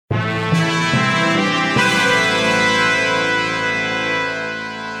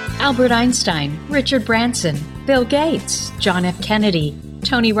Albert Einstein, Richard Branson, Bill Gates, John F. Kennedy,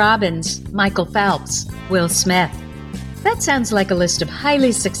 Tony Robbins, Michael Phelps, Will Smith. That sounds like a list of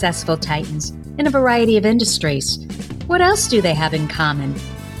highly successful titans in a variety of industries. What else do they have in common?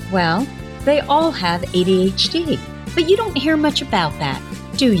 Well, they all have ADHD, but you don't hear much about that,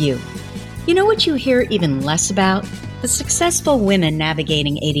 do you? You know what you hear even less about? The successful women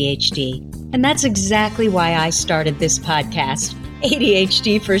navigating ADHD. And that's exactly why I started this podcast,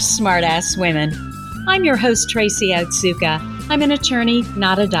 ADHD for Smartass Women. I'm your host, Tracy Otsuka. I'm an attorney,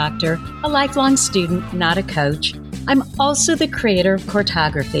 not a doctor, a lifelong student, not a coach. I'm also the creator of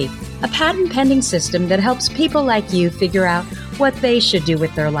Courtography, a patent-pending system that helps people like you figure out what they should do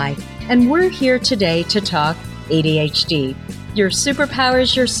with their life. And we're here today to talk ADHD, your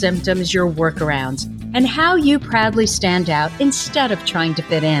superpowers, your symptoms, your workarounds, and how you proudly stand out instead of trying to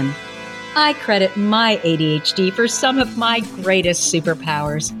fit in. I credit my ADHD for some of my greatest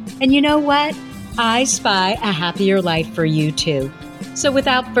superpowers. And you know what? I spy a happier life for you too. So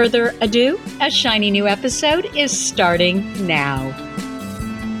without further ado, a shiny new episode is starting now.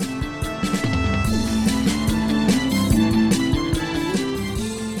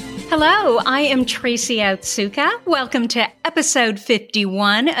 Hello, I am Tracy Otsuka. Welcome to episode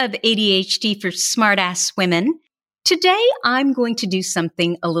 51 of ADHD for Smartass Women. Today, I'm going to do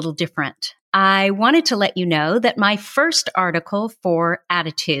something a little different. I wanted to let you know that my first article for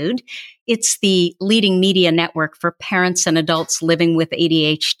Attitude, it's the leading media network for parents and adults living with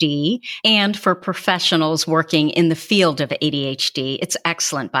ADHD and for professionals working in the field of ADHD. It's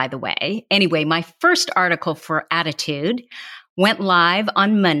excellent, by the way. Anyway, my first article for Attitude went live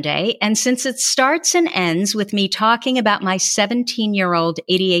on Monday, and since it starts and ends with me talking about my 17-year-old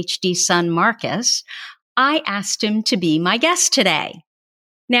ADHD son, Marcus, I asked him to be my guest today.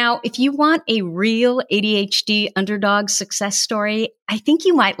 Now, if you want a real ADHD underdog success story, I think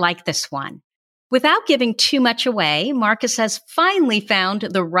you might like this one. Without giving too much away, Marcus has finally found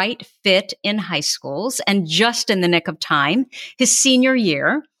the right fit in high schools and just in the nick of time, his senior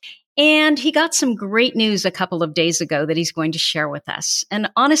year. And he got some great news a couple of days ago that he's going to share with us.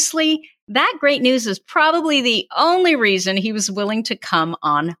 And honestly, that great news is probably the only reason he was willing to come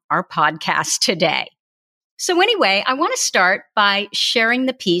on our podcast today. So anyway, I want to start by sharing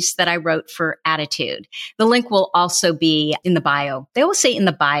the piece that I wrote for Attitude. The link will also be in the bio. They always say in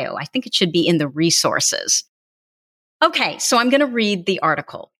the bio. I think it should be in the resources. Okay, so I'm going to read the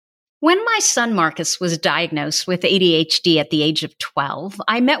article. When my son Marcus was diagnosed with ADHD at the age of 12,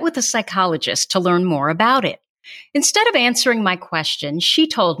 I met with a psychologist to learn more about it. Instead of answering my question, she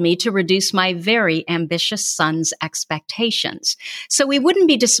told me to reduce my very ambitious son's expectations so he wouldn't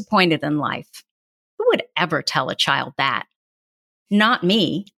be disappointed in life. Who would ever tell a child that? Not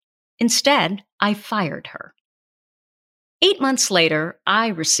me. Instead, I fired her. 8 months later, I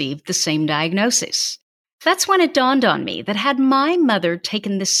received the same diagnosis. That's when it dawned on me that had my mother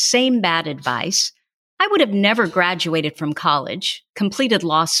taken the same bad advice, I would have never graduated from college, completed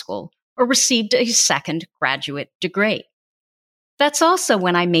law school, or received a second graduate degree. That's also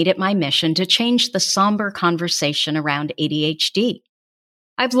when I made it my mission to change the somber conversation around ADHD.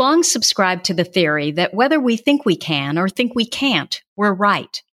 I've long subscribed to the theory that whether we think we can or think we can't, we're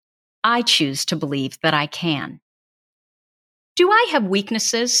right. I choose to believe that I can. Do I have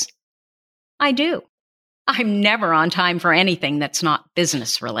weaknesses? I do. I'm never on time for anything that's not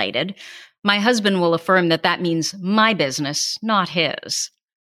business related. My husband will affirm that that means my business, not his.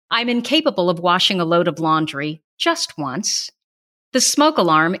 I'm incapable of washing a load of laundry just once. The smoke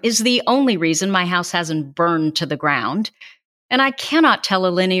alarm is the only reason my house hasn't burned to the ground. And I cannot tell a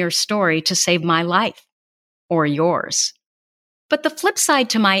linear story to save my life or yours. But the flip side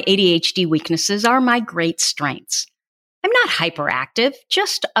to my ADHD weaknesses are my great strengths. I'm not hyperactive,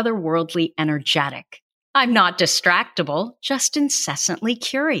 just otherworldly energetic. I'm not distractible, just incessantly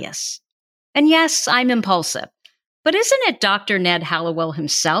curious. And yes, I'm impulsive. But isn't it Dr. Ned Hallowell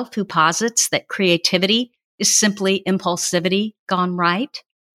himself who posits that creativity is simply impulsivity gone right?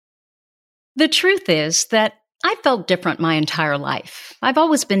 The truth is that I felt different my entire life. I've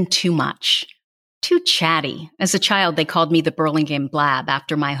always been too much. Too chatty. As a child, they called me the Burlingame Blab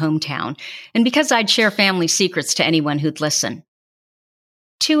after my hometown, and because I'd share family secrets to anyone who'd listen.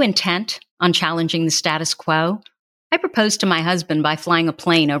 Too intent on challenging the status quo, I proposed to my husband by flying a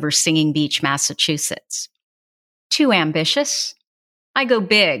plane over Singing Beach, Massachusetts. Too ambitious? I go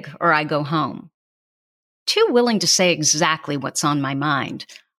big or I go home. Too willing to say exactly what's on my mind.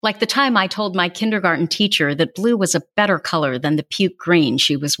 Like the time I told my kindergarten teacher that blue was a better color than the puke green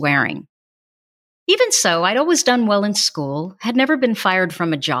she was wearing. Even so, I'd always done well in school, had never been fired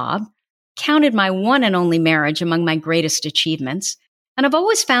from a job, counted my one and only marriage among my greatest achievements, and I've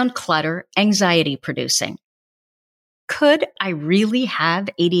always found clutter anxiety producing. Could I really have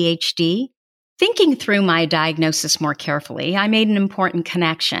ADHD? Thinking through my diagnosis more carefully, I made an important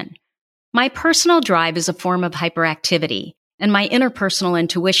connection. My personal drive is a form of hyperactivity, and my interpersonal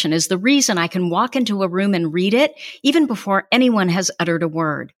intuition is the reason I can walk into a room and read it even before anyone has uttered a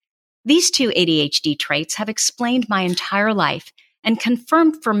word. These two ADHD traits have explained my entire life and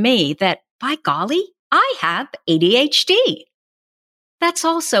confirmed for me that, by golly, I have ADHD. That's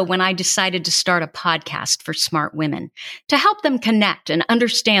also when I decided to start a podcast for smart women to help them connect and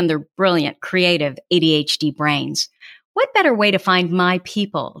understand their brilliant, creative ADHD brains. What better way to find my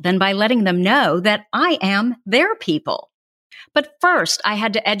people than by letting them know that I am their people? But first, I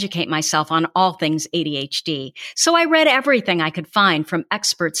had to educate myself on all things ADHD. So I read everything I could find from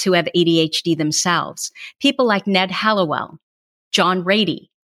experts who have ADHD themselves. People like Ned Hallowell, John Rady,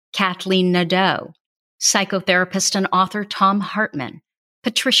 Kathleen Nadeau, psychotherapist and author Tom Hartman,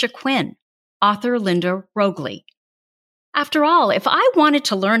 Patricia Quinn, author Linda Rogley. After all, if I wanted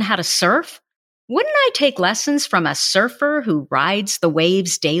to learn how to surf, wouldn't I take lessons from a surfer who rides the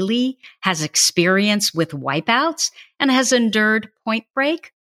waves daily, has experience with wipeouts, and has endured Point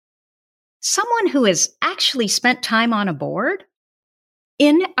Break? Someone who has actually spent time on a board?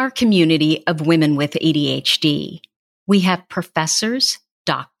 In our community of women with ADHD, we have professors,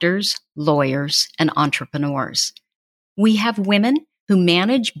 doctors, lawyers, and entrepreneurs. We have women who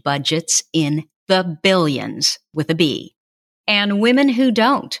manage budgets in the billions with a B, and women who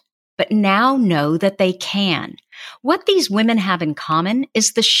don't, but now know that they can. What these women have in common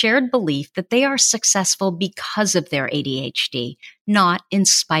is the shared belief that they are successful because of their ADHD, not in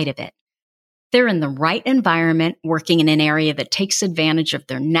spite of it. They're in the right environment, working in an area that takes advantage of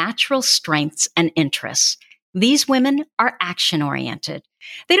their natural strengths and interests. These women are action-oriented.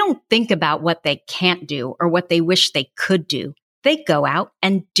 They don't think about what they can't do or what they wish they could do. They go out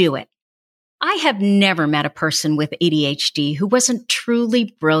and do it. I have never met a person with ADHD who wasn't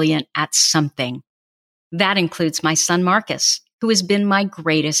truly brilliant at something. That includes my son Marcus, who has been my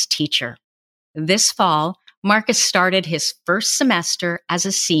greatest teacher. This fall, Marcus started his first semester as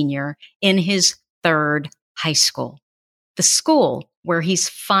a senior in his third high school, the school where he's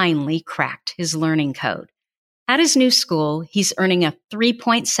finally cracked his learning code. At his new school, he's earning a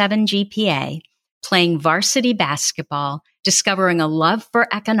 3.7 GPA, playing varsity basketball, discovering a love for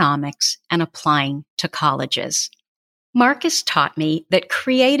economics, and applying to colleges. Marcus taught me that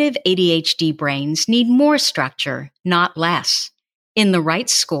creative ADHD brains need more structure, not less. In the right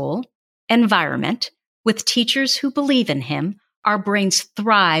school, environment, with teachers who believe in him, our brains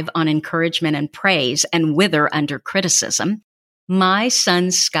thrive on encouragement and praise and wither under criticism. My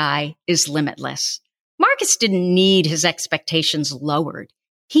son's sky is limitless. Marcus didn't need his expectations lowered.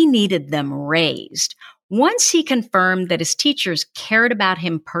 He needed them raised. Once he confirmed that his teachers cared about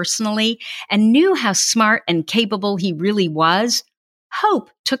him personally and knew how smart and capable he really was, hope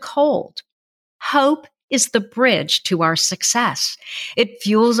took hold. Hope is the bridge to our success. It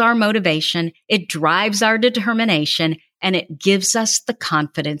fuels our motivation, it drives our determination, and it gives us the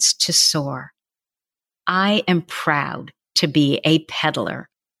confidence to soar. I am proud to be a peddler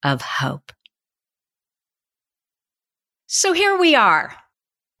of hope. So here we are.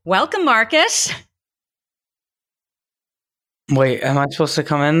 Welcome, Marcus. Wait, am I supposed to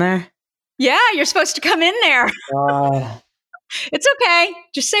come in there? Yeah, you're supposed to come in there. It's okay.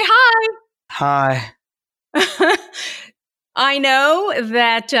 Just say hi. Hi. I know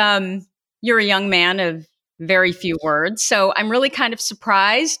that you're a young man of very few words, so I'm really kind of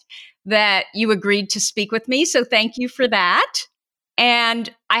surprised that you agreed to speak with me, so thank you for that. And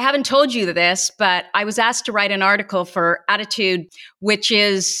I haven't told you this, but I was asked to write an article for Attitude, which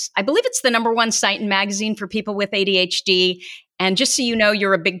is, I believe it's the #1 site and magazine for people with ADHD. And just so you know,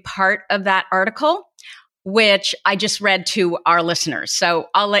 you're a big part of that article, which I just read to our listeners. So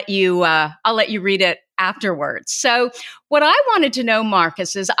I'll let you read it afterwards. So what I wanted to know,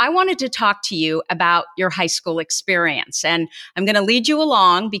 Marcus, is I wanted to talk to you about your high school experience. And I'm going to lead you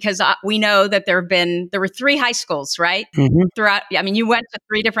along because we know that there were 3 high schools, right? Mm-hmm. Throughout, I mean, you went to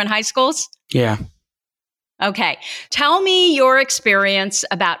 3 different high schools? Yeah. Okay. Tell me your experience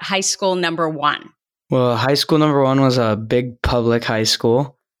about high school #1. Well, high school #1 was a big public high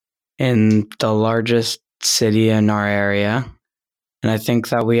school in the largest city in our area. And I think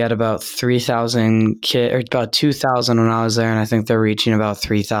that we had about 3,000 kids, or about 2,000 when I was there. And I think they're reaching about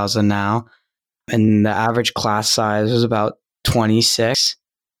 3,000 now. And the average class size was about 26,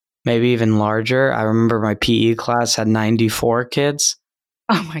 maybe even larger. I remember my PE class had 94 kids.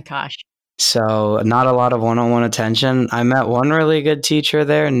 Oh my gosh. So not a lot of one-on-one attention. I met one really good teacher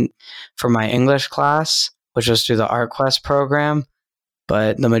there and for my English class, which was through the ArtQuest program.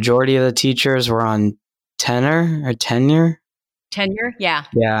 but the majority of the teachers were on tenure. Tenure? Yeah.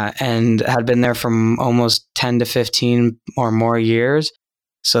 Yeah, and had been there for almost 10 to 15 or more years.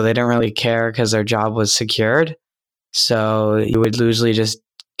 So they didn't really care because their job was secured. So you would usually just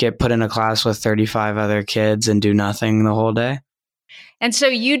get put in a class with 35 other kids and do nothing the whole day. And so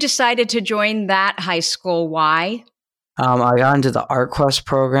you decided to join that high school. Why? I got into the ArtQuest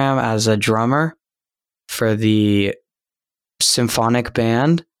program as a drummer for the symphonic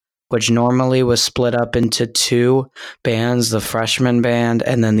band, which normally was split up into two bands, the freshman band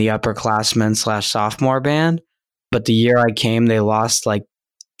and then the upperclassmen/sophomore band. But the year I came, they lost like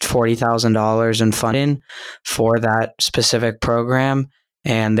 $40,000 in funding for that specific program,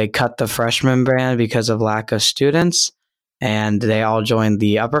 and they cut the freshman band because of lack of students, and they all joined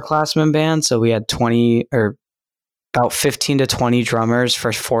the upperclassmen band. So we had about 15 to 20 drummers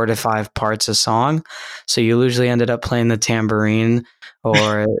for 4 to 5 parts a song. So you usually ended up playing the tambourine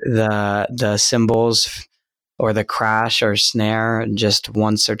or the cymbals or the crash or snare just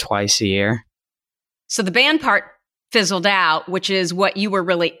once or twice a year. So the band part fizzled out, which is what you were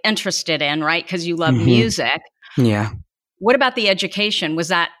really interested in, right? Because you love music. Yeah. What about the education? Was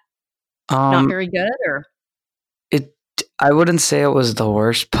that not very good, or? I wouldn't say it was the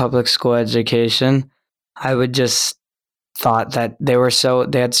worst public school education. I would just thought that they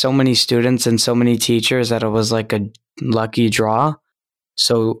had so many students and so many teachers that it was like a lucky draw.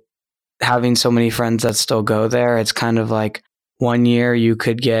 So having so many friends that still go there, it's kind of like one year you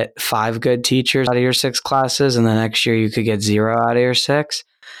could get 5 good teachers out of your 6 classes, and the next year you could get 0 out of your 6.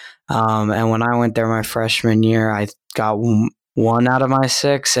 And when I went there my freshman year, I got 1 out of my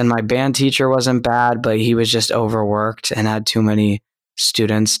 6, and my band teacher wasn't bad, but he was just overworked and had too many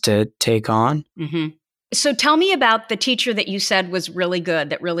students to take on. Mm-hmm. So tell me about the teacher that you said was really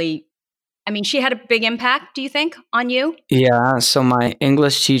good, she had a big impact, do you think, on you? Yeah, so my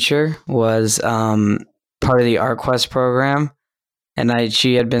English teacher was part of the ArtQuest program, and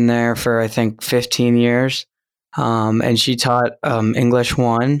she had been there for, I think, 15 years, and she taught English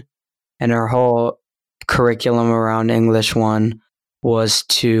 1, and her whole curriculum around English 1 was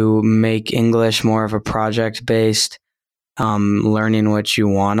to make English more of a project-based learning what you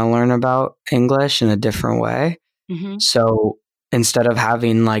want to learn about English in a different way. Mm-hmm. So instead of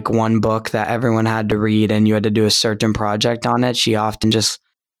having like one book that everyone had to read and you had to do a certain project on it, she often just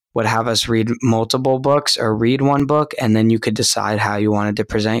would have us read multiple books or read one book, and then you could decide how you wanted to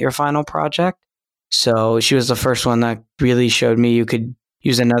present your final project. So she was the first one that really showed me you could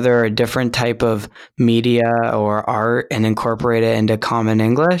use a different type of media or art and incorporate it into common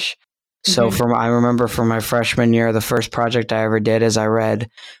English. So I remember from my freshman year, the first project I ever did is I don't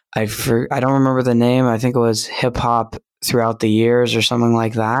remember the name. I think it was Hip Hop Throughout the Years or something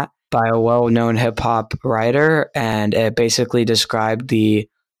like that by a well-known hip hop writer. And it basically described the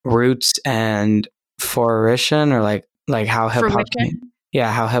roots and fruition, or like how hip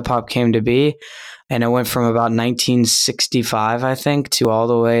hop came to be. And it went from about 1965, I think, to all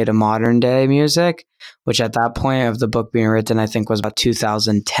the way to modern day music, which at that point of the book being written, I think was about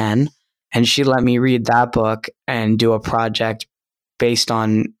 2010. And she let me read that book and do a project based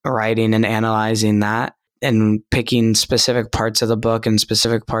on writing and analyzing that and picking specific parts of the book and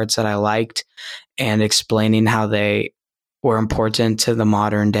specific parts that I liked and explaining how they were important to the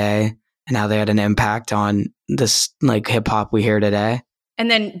modern day and how they had an impact on this like hip hop we hear today. And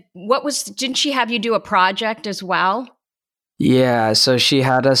then didn't she have you do a project as well? Yeah. So she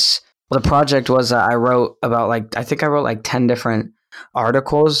had us, the project was I wrote 10 different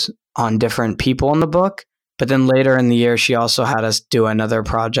articles on different people in the book. But then later in the year, she also had us do another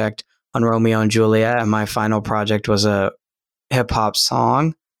project on Romeo and Juliet. And my final project was a hip hop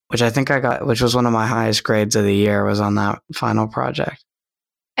song, which I think which was one of my highest grades of the year, was on that final project.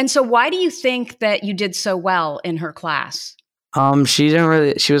 And so why do you think that you did so well in her class? She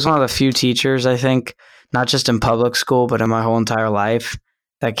was one of the few teachers, I think, not just in public school, but in my whole entire life,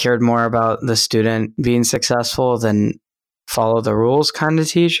 that cared more about the student being successful than follow the rules kind of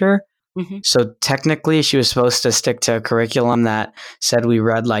teacher. Mm-hmm. So technically she was supposed to stick to a curriculum that said we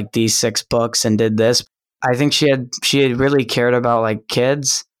read like these 6 books and did this. I think she had really cared about like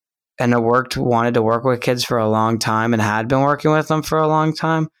kids and wanted to work with kids for a long time and had been working with them for a long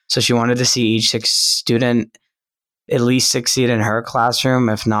time. So she wanted to see each student at least succeed in her classroom,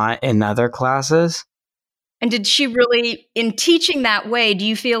 if not in other classes. And did she really, in teaching that way, do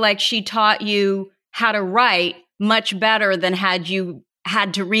you feel like she taught you how to write much better than had you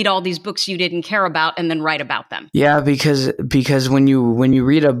had to read all these books you didn't care about and then write about them? Yeah, because when you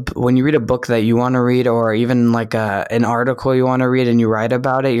read a book that you want to read, or even like an article you want to read and you write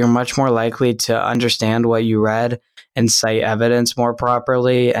about it, you're much more likely to understand what you read and cite evidence more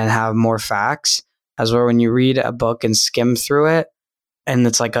properly and have more facts. As where when you read a book and skim through it, and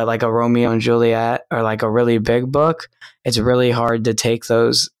it's like a Romeo and Juliet or like a really big book, it's really hard to take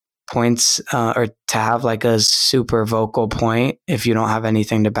those points or to have like a super vocal point if you don't have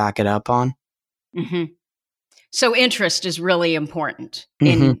anything to back it up on. Mm-hmm. So interest is really important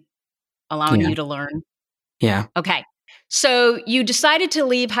Mm-hmm. in allowing Yeah. you to learn. Yeah. Okay. So you decided to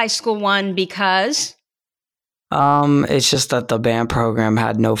leave high school one because? It's just that the band program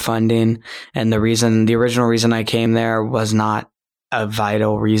had no funding, and the original reason I came there was not a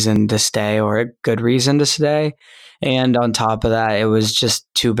vital reason to stay or a good reason to stay. And on top of that, it was just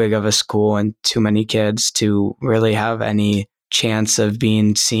too big of a school and too many kids to really have any chance of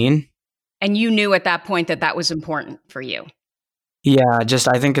being seen. And you knew at that point that was important for you. Yeah,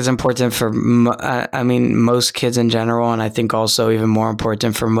 I think it's important for, most kids in general. And I think also even more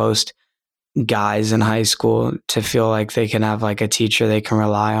important for most guys in high school to feel like they can have like a teacher they can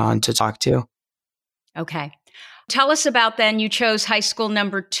rely on to talk to. Okay. Tell us about then you chose high school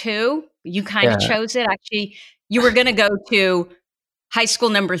number 2. You kind of chose it. Actually, you were going to go to high school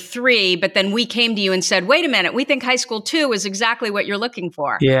number 3, but then we came to you and said, wait a minute, we think high school 2 is exactly what you're looking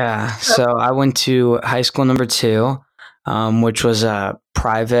for. Yeah. So I went to high school number 2, which was a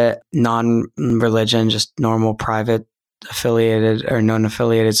private, non-religion, just normal private affiliated or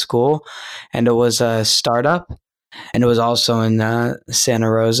non-affiliated school. And it was a startup. And it was also in Santa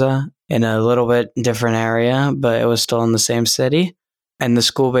Rosa, in a little bit different area, but it was still in the same city. And the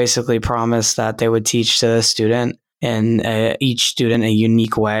school basically promised that they would teach to the student and each student a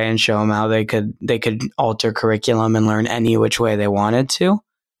unique way and show them how they could alter curriculum and learn any which way they wanted to.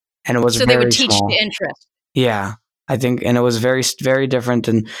 And it was so very they would teach small. to interest. Yeah, I think, and it was very, very different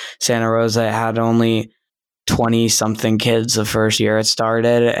than Santa Rosa. It had only 20 something kids the first year it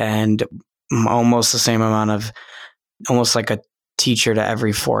started, and almost the same amount of, almost like a teacher to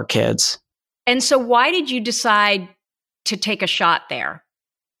every 4 kids. And so why did you decide to take a shot there?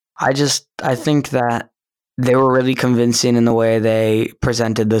 I think that they were really convincing in the way they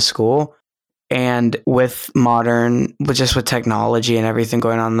presented the school. And with technology and everything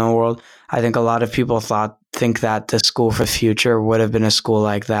going on in the world, I think a lot of people think that the school for the future would have been a school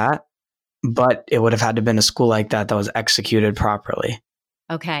like that, but it would have had to have been a school like that was executed properly.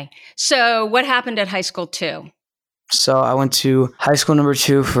 Okay. So what happened at high school 2? So I went to high school number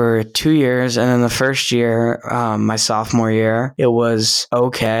 2 for 2 years. And then the first year, my sophomore year, it was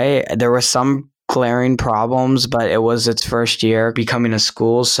okay. There were some glaring problems, but it was its first year becoming a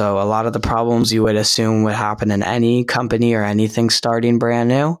school. So a lot of the problems you would assume would happen in any company or anything starting brand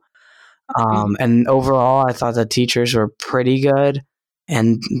new. And overall, I thought the teachers were pretty good.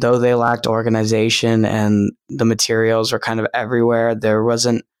 And though they lacked organization and the materials were kind of everywhere,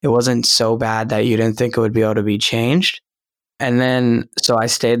 it wasn't so bad that you didn't think it would be able to be changed. And then, so I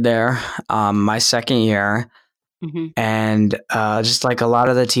stayed there my second year, and just like a lot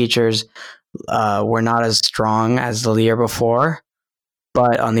of the teachers were not as strong as the year before.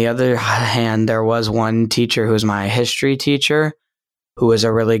 But on the other hand, there was one teacher who was my history teacher, who was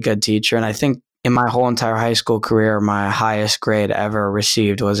a really good teacher. And I think in my whole entire high school career, my highest grade ever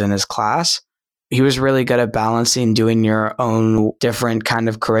received was in his class. He was really good at balancing doing your own different kind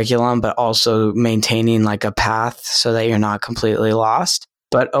of curriculum, but also maintaining like a path so that you're not completely lost.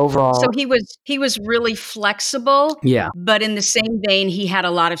 But overall, so he was really flexible. Yeah. But in the same vein, he had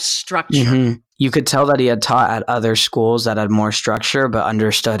a lot of structure. Mm-hmm. You could tell that he had taught at other schools that had more structure, but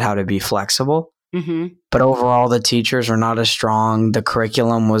understood how to be flexible. But overall, the teachers were not as strong. The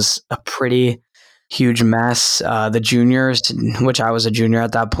curriculum was a pretty huge mess. The juniors, which I was a junior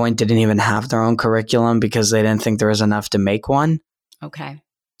at that point, didn't even have their own curriculum because they didn't think there was enough to make one. Okay.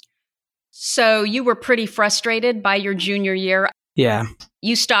 So you were pretty frustrated by your junior year. Yeah.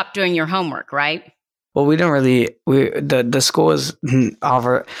 You stopped doing your homework, right? Well, the school is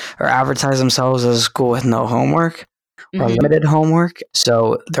advertise themselves as a school with no homework or limited homework.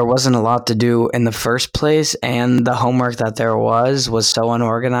 So there wasn't a lot to do in the first place. And the homework that there was so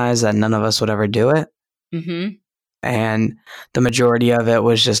unorganized that none of us would ever do it. And the majority of it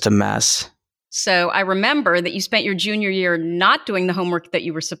was just a mess. So I remember that you spent your junior year not doing the homework that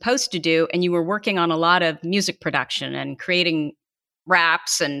you were supposed to do. And you were working on a lot of music production and creating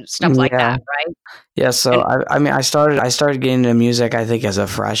raps and stuff like that, right? Yeah. So I started getting into music, I think, as a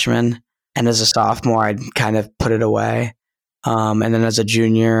freshman, and as a sophomore, I'd kind of put it away. And then as a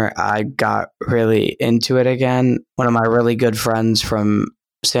junior, I got really into it again. One of my really good friends from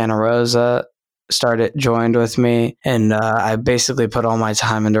Santa Rosa joined with me, and I basically put all my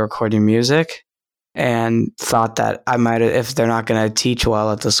time into recording music. and thought that I might, if they're not going to teach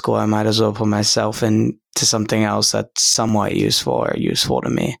well at the school, I might as well put myself into something else that's somewhat useful or useful to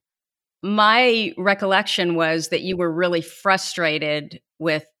me. My recollection was that you were really frustrated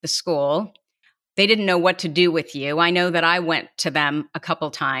with the school. They didn't know what to do with you. I know that I went to them a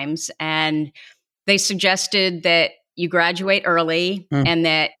couple times and they suggested that you graduate early and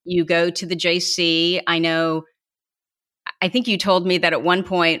that you go to the JC. I think you told me that at one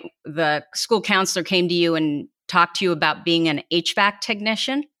point the school counselor came to you and talked to you about being an HVAC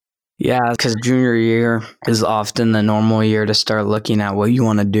technician. Yeah, because junior year is often the normal year to start looking at what you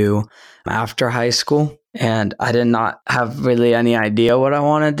want to do after high school. And I did not have really any idea what I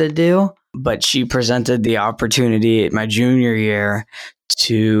wanted to do, but she presented the opportunity my junior year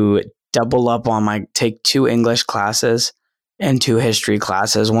to double up on take 2 English classes and 2 history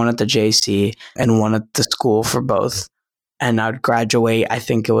classes, one at the JC and one at the school for both. And I'd graduate, I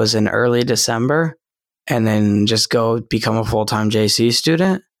think it was in early December, and then just go become a full-time JC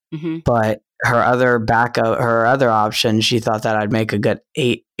student. Mm-hmm. But her other option, she thought that I'd make a good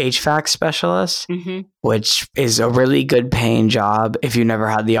HVAC specialist, which is a really good paying job if you never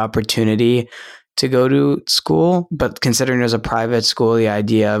had the opportunity to go to school. But considering it was a private school, the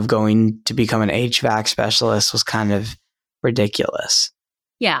idea of going to become an HVAC specialist was kind of ridiculous.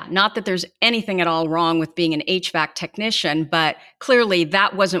 Yeah, not that there's anything at all wrong with being an HVAC technician, but clearly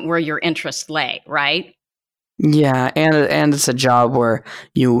that wasn't where your interest lay, right? Yeah, and it's a job where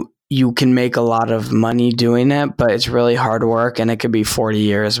you can make a lot of money doing it, but it's really hard work, and it could be 40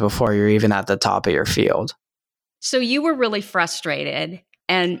 years before you're even at the top of your field. So you were really frustrated,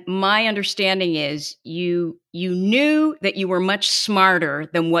 and my understanding is you knew that you were much smarter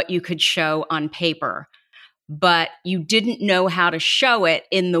than what you could show on paper, but you didn't know how to show it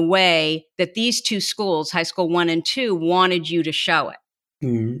in the way that these 2 schools, high school 1 and 2, wanted you to show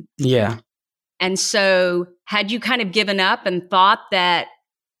it. Yeah. And so had you kind of given up and thought that,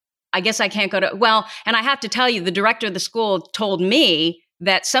 I guess I can't go to, well, and I have to tell you, the director of the school told me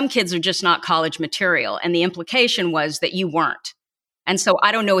that some kids are just not college material. And the implication was that you weren't. And so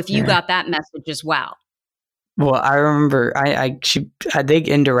I don't know if you got that message as well. Well, I remember they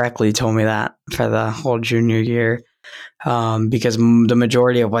indirectly told me that for the whole junior year, because the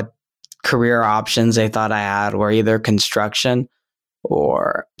majority of what career options they thought I had were either construction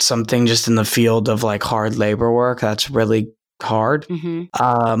or something just in the field of like hard labor work. That's really hard.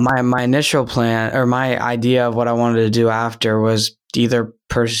 My initial plan or my idea of what I wanted to do after was either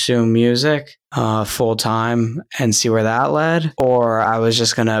pursue music full time and see where that led, or I was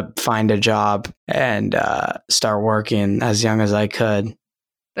just going to find a job and start working as young as I could.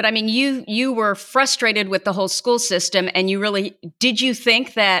 But I mean, you were frustrated with the whole school system, and did you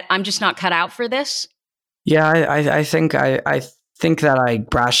think that I'm just not cut out for this? Yeah, I think that I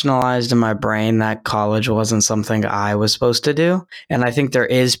rationalized in my brain that college wasn't something I was supposed to do. And I think there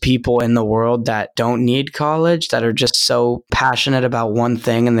is people in the world that don't need college, that are just so passionate about one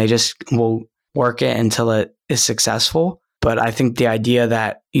thing and they just will work it until it is successful. But I think the idea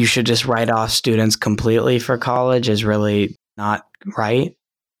that you should just write off students completely for college is really not right.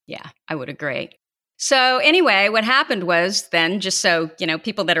 Yeah, I would agree. So anyway, what happened was then, just so,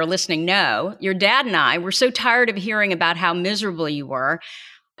 people that are listening know, your dad and I were so tired of hearing about how miserable you were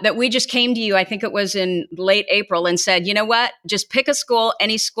that we just came to you, I think it was in late April, and said, you know what, just pick a school,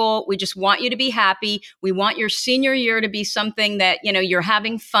 any school. We just want you to be happy. We want your senior year to be something that, you're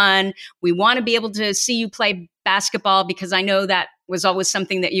having fun. We want to be able to see you play basketball because I know that was always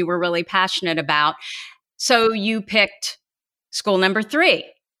something that you were really passionate about. So you picked school number 3.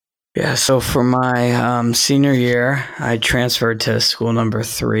 Yeah, so for my senior year, I transferred to school number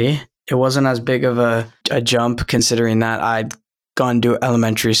 3. It wasn't as big of a jump considering that I'd gone to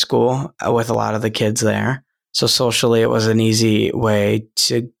elementary school with a lot of the kids there. So socially, it was an easy way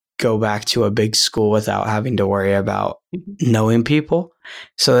to go back to a big school without having to worry about knowing people.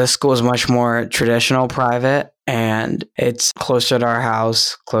 So this school is much more traditional private, and it's closer to our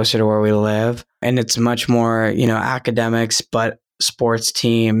house, closer to where we live. And it's much more, academics, but sports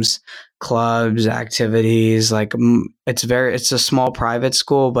teams, clubs, activities. Like it's a small private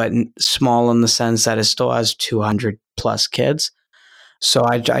school, but small in the sense that it still has 200 plus kids. So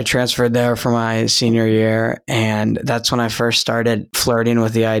I transferred there for my senior year, and that's when I first started flirting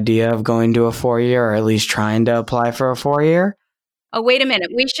with the idea of going to a 4-year, or at least trying to apply for a 4-year. Oh, wait a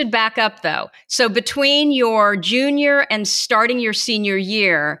minute. We should back up though. So between your junior and starting your senior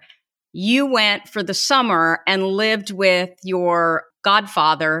year, you went for the summer and lived with your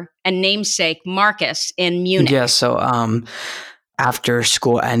godfather and namesake, Marcus, in Munich. Yeah, so after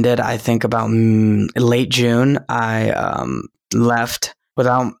school ended, I think about late June, I left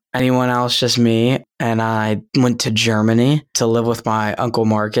without anyone else, just me. And I went to Germany to live with my uncle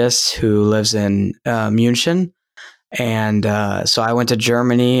Marcus, who lives in München. And so I went to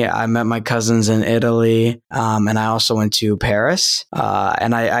Germany. I met my cousins in Italy, and I also went to Paris.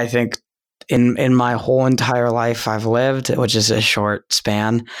 And I think in my whole entire life I've lived, which is a short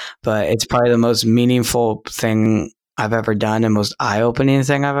span, but it's probably the most meaningful thing I've ever done and most eye-opening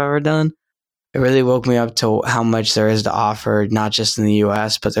thing I've ever done. It really woke me up to how much there is to offer, not just in the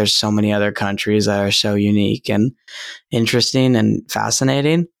US, but there's so many other countries that are so unique and interesting and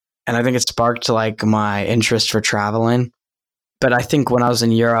fascinating. And I think it sparked like my interest for traveling. But I think when I was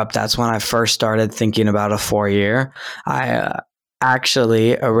in Europe, that's when I first started thinking about a 4-year. I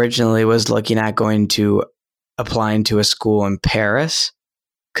actually originally was looking at applying to a school in Paris,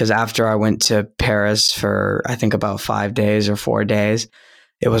 because after I went to Paris for I think about 5 days or 4 days,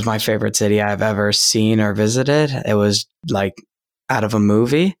 it was my favorite city I've ever seen or visited. It was like out of a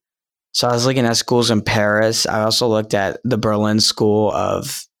movie. So I was looking at schools in Paris. I also looked at the Berlin School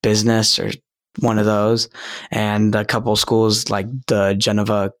of Business, or one of those, and a couple schools like the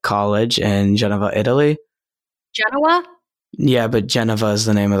Geneva College in Geneva, Italy. Genoa? Yeah, but Geneva is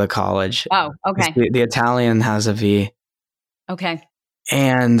the name of the college. Oh, okay. The Italian has a V. Okay.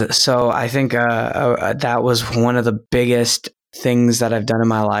 And so I think that was one of the biggest things that I've done in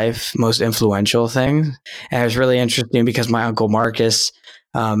my life, most influential things. And it was really interesting because my uncle Marcus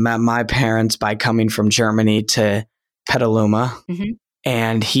met my parents by coming from Germany to Petaluma. Mm-hmm.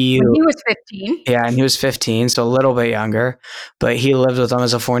 And when he was 15. Yeah, and he was 15, so a little bit younger. But he lived with them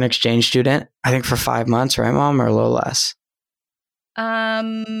as a foreign exchange student, I think for 5 months, right, Mom, or a little less?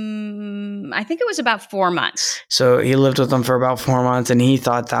 I think it was about 4 months. So he lived with them for about 4 months, and he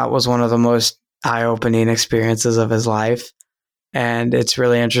thought that was one of the most eye-opening experiences of his life. And it's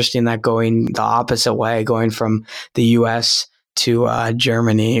really interesting that going the opposite way, going from the US to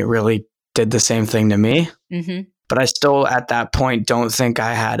Germany, really did the same thing to me. Mm-hmm. But I still, at that point, don't think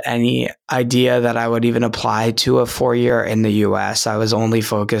I had any idea that I would even apply to a 4-year in the US. I was only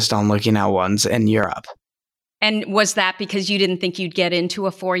focused on looking at ones in Europe. And was that because you didn't think you'd get into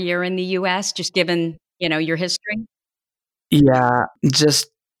a 4-year in the US, just given, your history? Yeah, just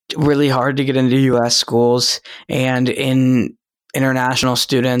really hard to get into US schools. And in international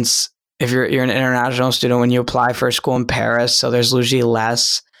students, if you're an international student, when you apply for a school in Paris, so there's usually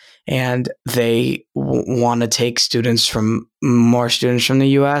less, and they want to take more students from the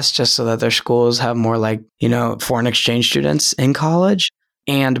US just so that their schools have more foreign exchange students in college.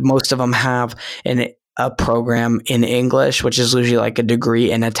 And most of them have a program in English, which is usually like a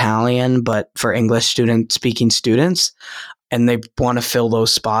degree in Italian, but for English speaking students. And they want to fill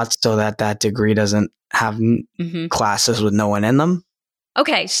those spots so that degree doesn't have classes with no one in them.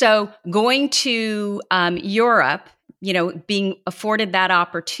 Okay, so going to Europe, being afforded that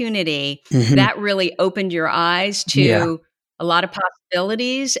opportunity, that really opened your eyes to a lot of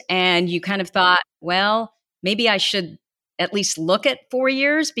possibilities. And you kind of thought, well, maybe I should at least look at 4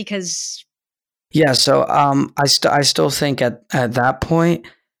 years because... Yeah, so I still think at that point,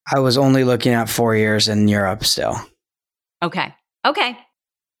 I was only looking at 4 years in Europe still. Okay.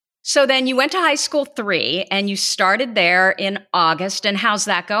 So then you went to high school 3 and you started there in August. And how's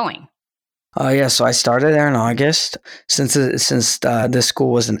that going? So I started there in August. Since this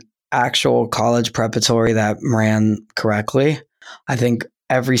school was an actual college preparatory that ran correctly, I think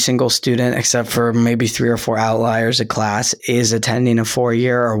every single student, except for maybe 3 or 4 outliers a class, is attending a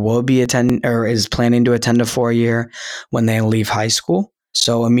 4-year or will be or is planning to attend a 4-year when they leave high school.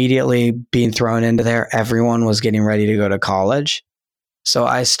 So immediately being thrown into there, everyone was getting ready to go to college. So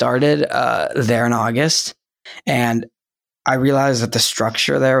I started there in August, and I realized that the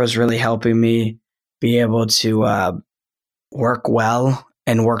structure there was really helping me be able to work well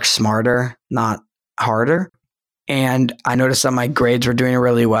and work smarter, not harder. And I noticed that my grades were doing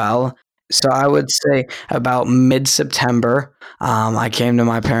really well. So I would say about mid-September, I came to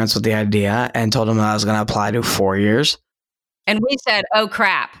my parents with the idea and told them that I was going to apply to 4 years. And we said, oh,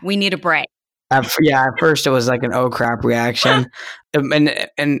 crap, we need a break. At first it was like an oh, crap reaction.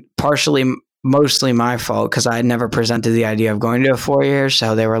 And mostly my fault because I had never presented the idea of going to a 4 year.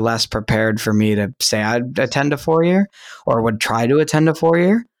 So they were less prepared for me to say I'd attend a 4-year or would try to attend a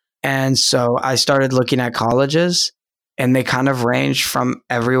 4-year. And so I started looking at colleges, and they kind of ranged from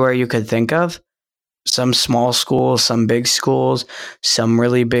everywhere you could think of. Some small schools, some big schools, some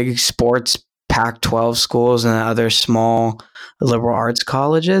really big sports Pac-12 schools, and other small liberal arts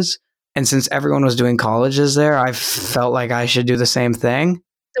colleges. And since everyone was doing colleges there, I felt like I should do the same thing.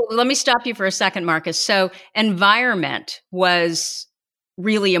 So let me stop you for a second, Marcus. So environment was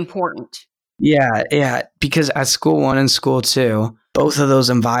really important. Yeah, because at school 1 and school 2, both of those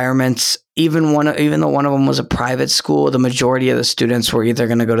environments, even though one of them was a private school, the majority of the students were either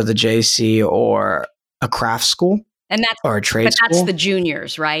going to go to the JC or a craft school And that's or a trade but that's school. the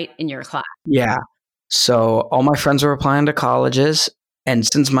juniors, right, in your class? Yeah. So all my friends were applying to colleges. And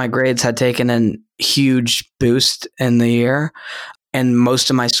since my grades had taken a huge boost in the year, and most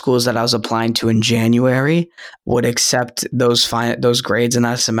of my schools that I was applying to in January would accept those grades in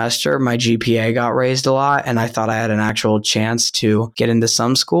that semester, my GPA got raised a lot, and I thought I had an actual chance to get into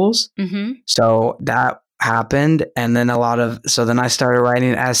some schools. Mm-hmm. So that happened. And then then I started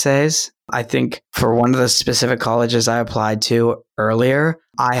writing essays. I think for one of the specific colleges I applied to earlier,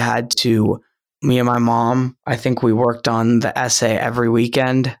 me and my mom, I think we worked on the essay every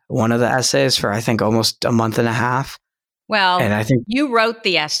weekend, one of the essays for I think almost a month and a half. Well, And I think you wrote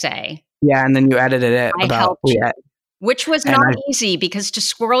the essay. yeah, and then you edited it I helped you, which was and not easy because to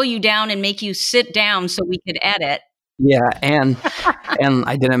scroll you down and make you sit down so we could edit. Yeah, and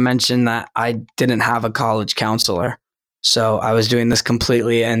I didn't mention that I didn't have a college counselor. So I was doing this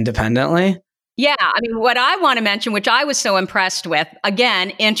completely independently. Yeah, I mean, what I want to mention, which I was so impressed with,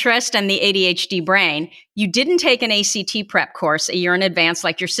 again, interest and the ADHD brain, you didn't take an ACT prep course a year in advance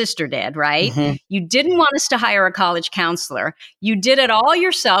like your sister did, right? Mm-hmm. You didn't want us to hire a college counselor. You did it all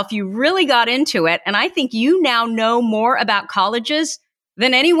yourself. You really got into it. And I think you now know more about colleges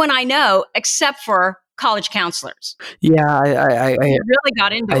than anyone I know, except for college counselors. Yeah, I really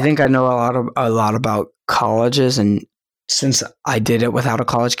got into it. I think I know a lot about colleges, and since I did it without a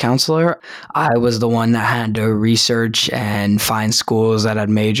college counselor, I was the one that had to research and find schools that had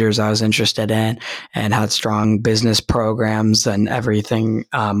majors I was interested in and had strong business programs and everything,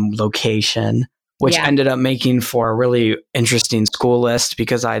 location, which ended up making for a really interesting school list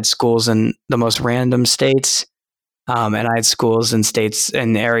because I had schools in the most random states, and I had schools in states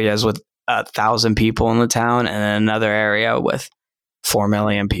and areas with 1,000 people in the town and another area with 4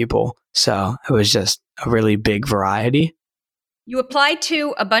 million people. So it was just a really big variety. You applied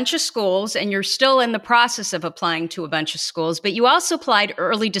to a bunch of schools, and you're still in the process of applying to a bunch of schools, but you also applied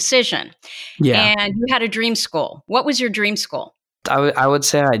early decision. Yeah. And you had a dream school. What was your dream school? I would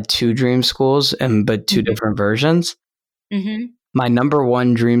say I had 2 dream schools, but 2 different versions. Mm-hmm. My number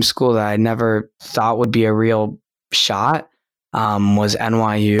one dream school that I never thought would be a real shot was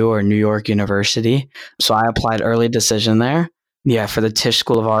NYU or New York University. So I applied early decision there. Yeah, for the Tisch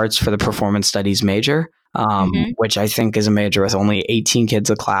School of Arts for the Performance Studies major. Which I think is a major with only 18 kids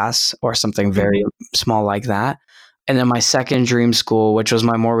a class or something very small like that. And then my second dream school, which was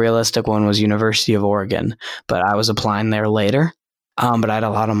my more realistic one, was University of Oregon, but I was applying there later. But I had a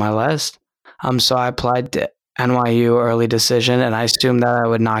lot on my list. So I applied to NYU early decision, and I assumed that I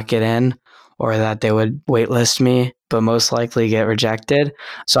would not get in or that they would waitlist me, but most likely get rejected.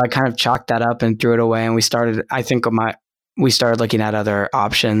 So I kind of chalked that up and threw it away. And we started looking at other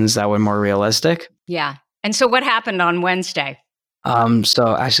options that were more realistic. Yeah. And so what happened on Wednesday?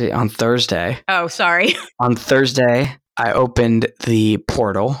 So actually on Thursday. Oh, sorry. On Thursday, I opened the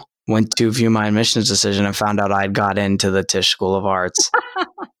portal, went to view my admissions decision, and found out I'd got into the Tisch School of Arts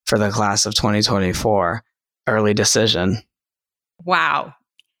for the class of 2024. Early decision. Wow.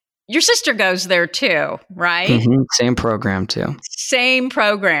 Your sister goes there too, right? Mm-hmm. Same program too. Same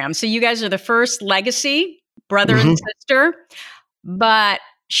program. So you guys are the first legacy, brother and sister. But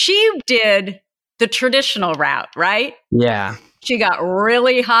she did the traditional route, right? Yeah. She got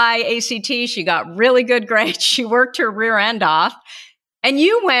really high ACT. She got really good grades. She worked her rear end off. And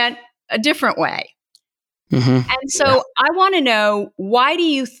you went a different way. Mm-hmm. And so I want to know, why do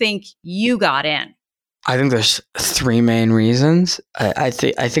you think you got in? I think there's 3 main reasons. I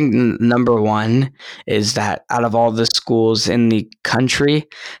think number one is that out of all the schools in the country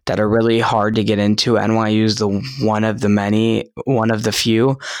that are really hard to get into, NYU is one of the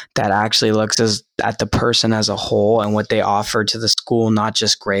few that actually looks at the person as a whole and what they offer to the school, not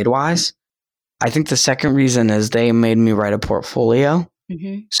just grade wise. I think the second reason is they made me write a portfolio.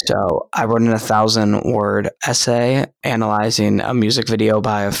 Mm-hmm. So I wrote an 1,000-word essay analyzing a music video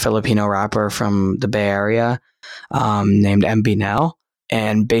by a Filipino rapper from the Bay Area named MB Nell.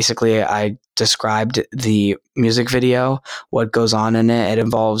 And basically, I described the music video, what goes on in it. It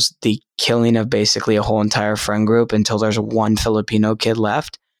involves the killing of basically a whole entire friend group until there's one Filipino kid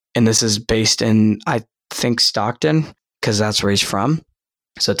left. And this is based in, I think, Stockton, because that's where he's from.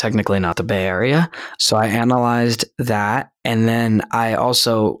 So technically not the Bay Area. So I analyzed that. And then I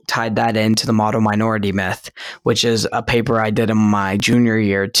also tied that into the model minority myth, which is a paper I did in my junior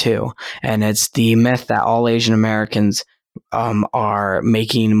year too. And it's the myth that all Asian Americans are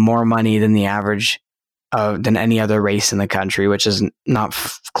making more money than the average than any other race in the country, which is not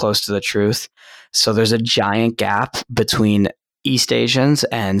close to the truth. So there's a giant gap between East Asians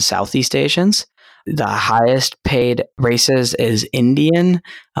and Southeast Asians. The highest paid races is Indian,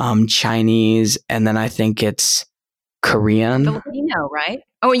 Chinese, and then I think it's Korean. Filipino, right?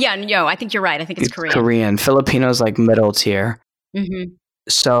 Oh, yeah. No, I think you're right. I think it's Korean. Korean. Filipino's like middle tier. Mm-hmm.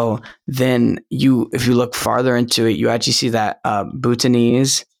 So then if you look farther into it, you actually see that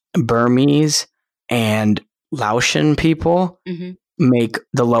Bhutanese, Burmese, and Laotian people make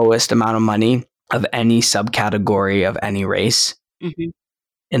the lowest amount of money of any subcategory of any race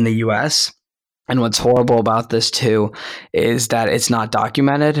in the US. And what's horrible about this too is that it's not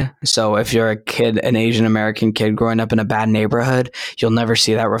documented. So if you're a kid, an Asian American kid growing up in a bad neighborhood, you'll never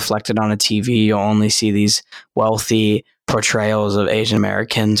see that reflected on a TV. You'll only see these wealthy portrayals of Asian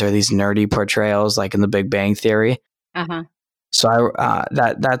Americans or these nerdy portrayals like in The Big Bang Theory. So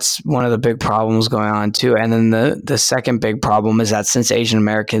that's one of the big problems going on too. And then the second big problem is that since Asian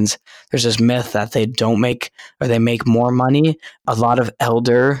Americans, there's this myth that they don't make or they make more money. A lot of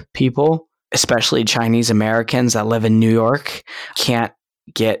elder people, especially Chinese Americans that live in New York, can't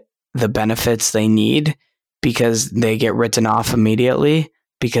get the benefits they need because they get written off immediately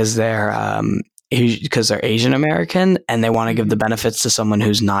because they're Asian American and they want to give the benefits to someone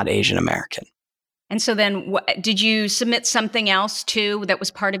who's not Asian American. And so then did you submit something else too that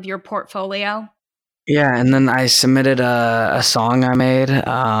was part of your portfolio? Yeah, and then I submitted a song I made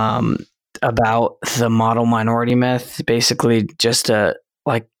about the model minority myth, basically just to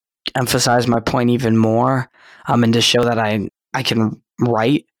like emphasize my point even more, and to show that I can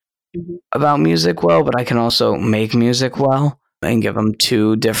write about music well, but I can also make music well and give them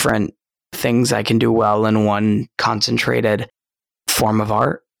two different things I can do well in one concentrated form of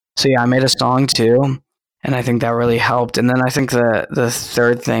art. So yeah, I made a song too, and I think that really helped. And then I think the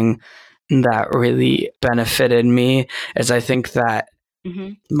third thing that really benefited me is I think that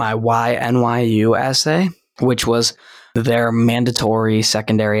my Why NYU essay, which was their mandatory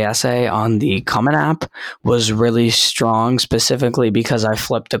secondary essay on the Common App, was really strong, specifically because I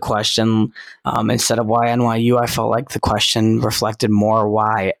flipped the question. Instead of why NYU, I felt like the question reflected more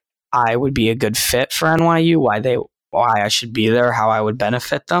why I would be a good fit for NYU, why I should be there, how I would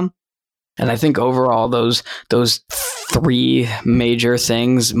benefit them. And I think overall those three major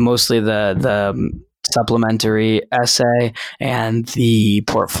things, mostly the supplementary essay and the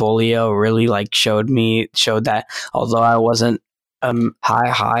portfolio, really showed that although I wasn't a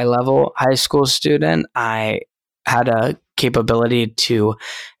high level high school student, I had a capability to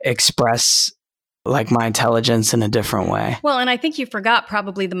express my intelligence in a different way. Well, and I think you forgot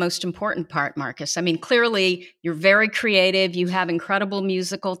probably the most important part, Marcus. I mean, clearly you're very creative. You have incredible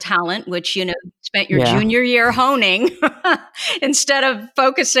musical talent, which, spent your junior year honing instead of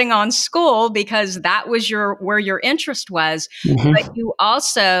focusing on school because that was where your interest was. But you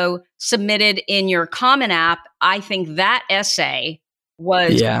also submitted in your Common App. I think that essay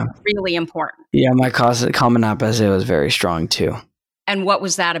was really important. Yeah, my Common App essay was very strong too. And what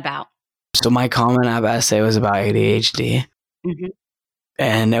was that about? So my Common App essay was about ADHD.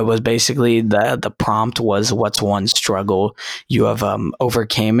 And it was basically the prompt was, what's one struggle you have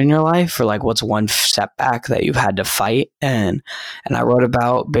overcame in your life, or what's one setback that you've had to fight. And I wrote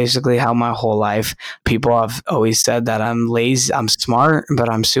about basically how my whole life people have always said that I'm lazy, I'm smart, but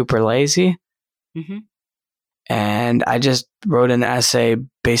I'm super lazy. And I just wrote an essay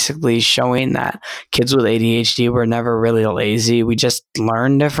basically showing that kids with ADHD were never really lazy. We just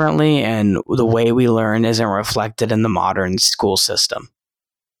learn differently, and the way we learn isn't reflected in the modern school system.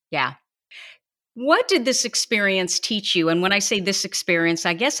 Yeah. What did this experience teach you? And when I say this experience,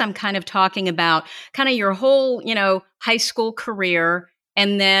 I guess I'm kind of talking about kind of your whole, high school career,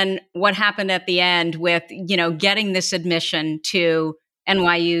 and then what happened at the end with, getting this admission to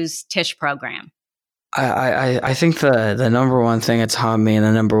NYU's Tisch program. I think the number one thing it taught me, and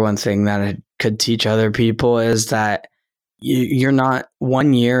the number one thing that it could teach other people, is that you're not,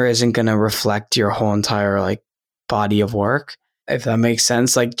 1 year isn't going to reflect your whole entire body of work, if that makes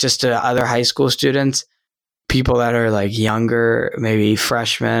sense. Just to other high school students, people that are younger, maybe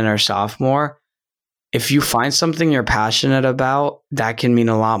freshman or sophomore, if you find something you're passionate about, that can mean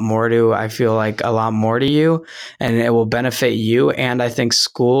a lot more to you, and it will benefit you. And I think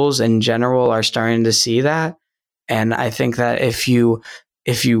schools in general are starting to see that. And I think that if you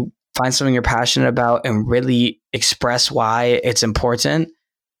find something you're passionate about and really express why it's important,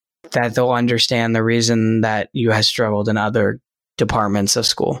 that they'll understand the reason that you have struggled in other departments of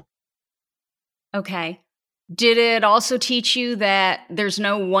school. Okay. Did it also teach you that there's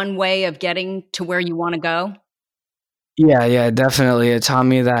no one way of getting to where you want to go? Yeah, definitely. It taught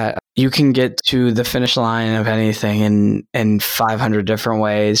me that you can get to the finish line of anything in 500 different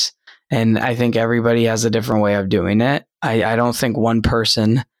ways. And I think everybody has a different way of doing it. I don't think one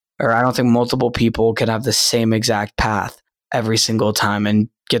person, or I don't think multiple people can have the same exact path every single time and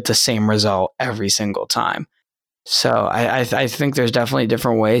get the same result every single time. So I think there's definitely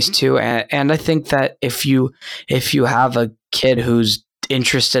different ways too. And I think that if you have a kid who's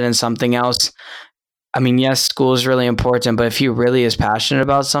interested in something else, I mean, yes, school is really important, but if he really is passionate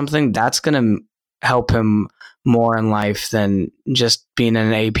about something, that's going to help him more in life than just being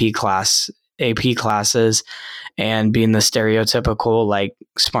in an AP classes, and being the stereotypical like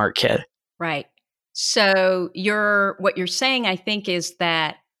smart kid. Right. So what you're saying, I think, is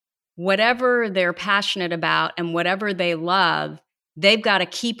that whatever they're passionate about and whatever they love, they've got to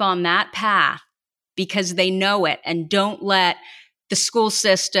keep on that path because they know it, and don't let the school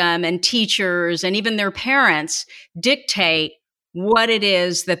system and teachers and even their parents dictate what it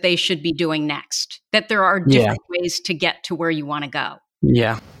is that they should be doing next, that there are different ways to get to where you want to go.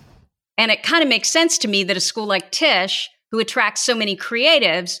 Yeah. And it kind of makes sense to me that a school like Tisch, who attracts so many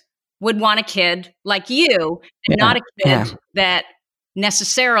creatives, would want a kid like you, and not a kid that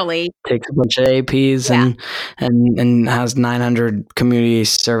necessarily takes a bunch of APs and has 900 community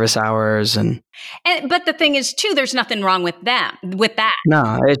service hours but the thing is too, there's nothing wrong with that.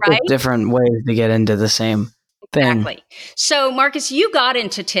 No, it's right? just different ways to get into the same thing. Exactly. So Marcus, you got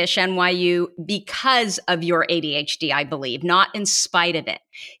into Tisch NYU because of your ADHD, I believe, not in spite of it.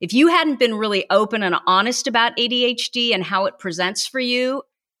 If you hadn't been really open and honest about ADHD and how it presents for you,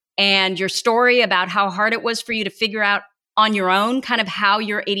 and your story about how hard it was for you to figure out on your own kind of how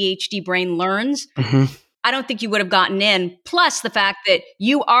your ADHD brain learns, I don't think you would have gotten in. Plus the fact that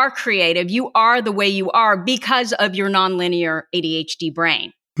you are creative, you are the way you are because of your nonlinear ADHD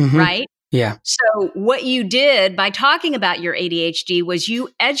brain, right? Yeah. So what you did by talking about your ADHD was you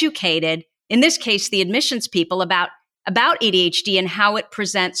educated, in this case, the admissions people about ADHD and how it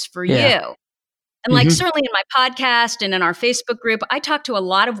presents for you. And like certainly in my podcast and in our Facebook group, I talk to a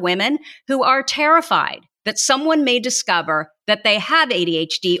lot of women who are terrified that someone may discover that they have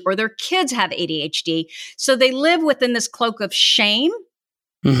ADHD or their kids have ADHD. So they live within this cloak of shame.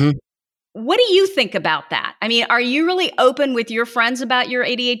 What do you think about that? I mean, are you really open with your friends about your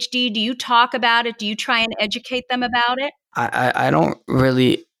ADHD? Do you talk about it? Do you try and educate them about it? I don't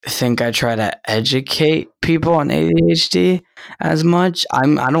really think I try to educate people on ADHD as much.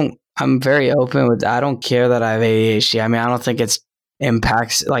 I'm very open with that. I don't care that I have ADHD. I mean, I don't think it's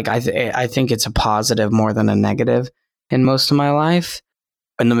impacts, like I think it's a positive more than a negative in most of my life,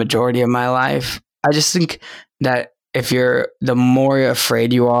 in the majority of my life. I just think that the more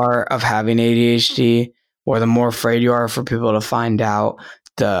afraid you are of having ADHD, or the more afraid you are for people to find out,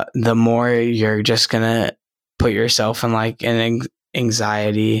 the more you're just gonna put yourself in like an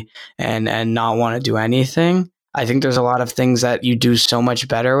anxiety and not want to do anything. I think there's a lot of things that you do so much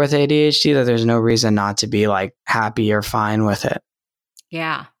better with ADHD that there's no reason not to be like happy or fine with it.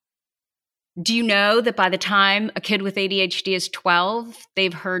 Yeah. Do you know that by the time a kid with ADHD is 12,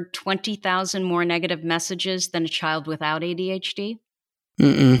 they've heard 20,000 more negative messages than a child without ADHD?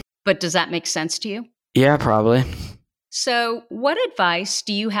 But does that make sense to you? Yeah, probably. So what advice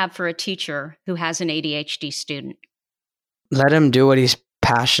do you have for a teacher who has an ADHD student? Let him do what he's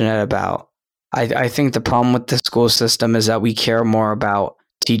passionate about. I think the problem with the school system is that we care more about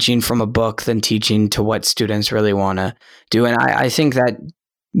teaching from a book than teaching to what students really want to do. And I think that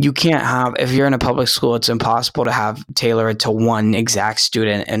you can't have, if you're in a public school, it's impossible to tailor it to one exact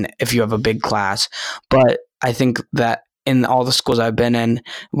student. And if you have a big class, but I think that in all the schools I've been in,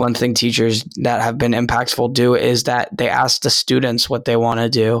 one thing teachers that have been impactful do is that they ask the students what they want to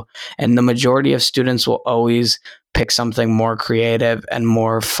do. And the majority of students will always pick something more creative and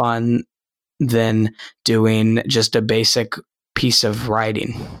more fun than doing just a basic piece of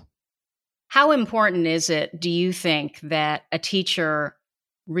writing. How important is it, do you think, that a teacher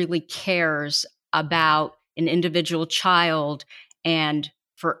really cares about an individual child and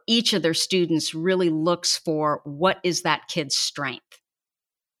for each of their students really looks for what is that kid's strength?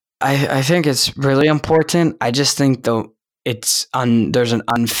 I think it's really important. I just think though there's an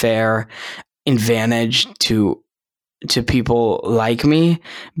unfair advantage to people like me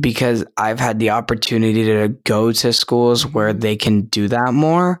because I've had the opportunity to go to schools where they can do that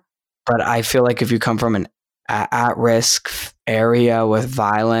more. But I feel like if you come from an at-risk area with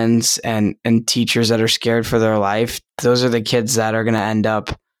violence and teachers that are scared for their life, those are the kids that are going to end up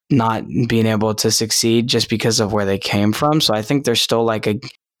not being able to succeed just because of where they came from. So I think there's still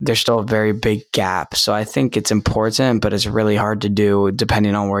a very big gap. So I think it's important, but it's really hard to do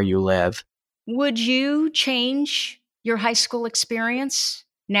depending on where you live. Would you change your high school experience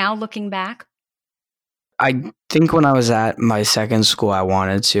now looking back? I think when I was at my second school, I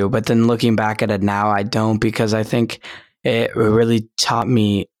wanted to, but then looking back at it now, I don't, because I think it really taught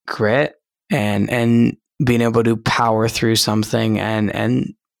me grit and being able to power through something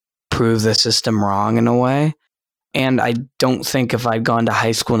and prove the system wrong in a way. And I don't think if I'd gone to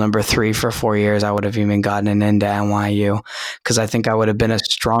high school number 3 for 4 years, I would have even gotten into NYU, because I think I would have been a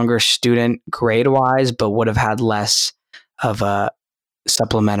stronger student grade wise, but would have had less of a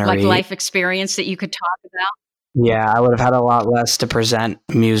supplementary, like life experience that you could talk about. Yeah, I would have had a lot less to present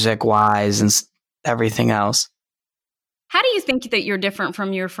music wise and everything else. How do you think that you're different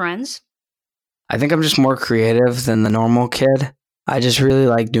from your friends? I think I'm just more creative than the normal kid. I just really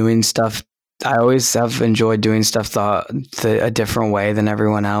like doing stuff. I always have enjoyed doing stuff a different way than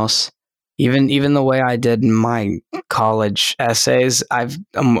everyone else. Even the way I did my college essays,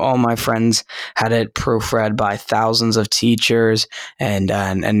 all my friends had it proofread by thousands of teachers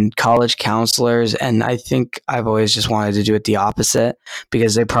and college counselors, and I think I've always just wanted to do it the opposite,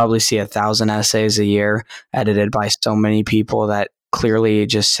 because they probably see 1,000 essays a year edited by so many people that clearly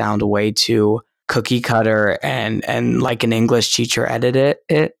just sound way too cookie cutter and like an English teacher edited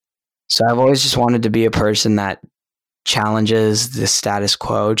it. So I've always just wanted to be a person that challenges the status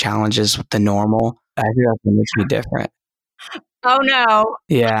quo, challenges the normal. I think that's what makes me different. Oh no.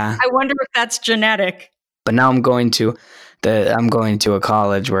 Yeah. I wonder if that's genetic. But now I'm going to a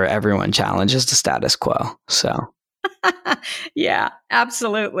college where everyone challenges the status quo. So yeah,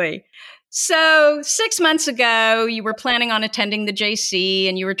 absolutely. So 6 months ago, you were planning on attending the JC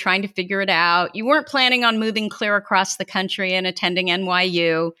and you were trying to figure it out. You weren't planning on moving clear across the country and attending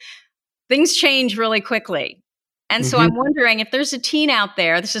NYU. Things change really quickly. And so I'm wondering if there's a teen out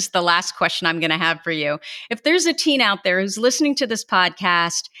there, this is the last question I'm going to have for you. If there's a teen out there who's listening to this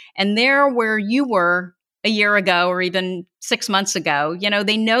podcast and they're where you were a year ago or even 6 months ago,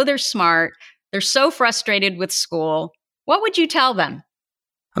 they know they're smart, they're so frustrated with school, what would you tell them?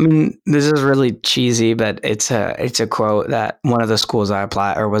 I mean, this is really cheesy, but it's a quote that one of the schools I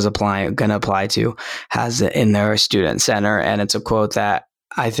going to apply to has in their student center, and it's a quote that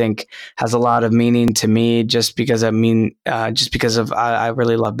I think has a lot of meaning to me, just because I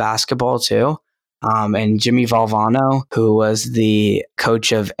really love basketball too. And Jimmy Valvano, who was the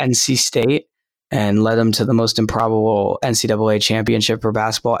coach of NC State and led them to the most improbable NCAA championship for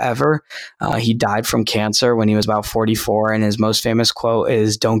basketball ever. He died from cancer when he was about 44. And his most famous quote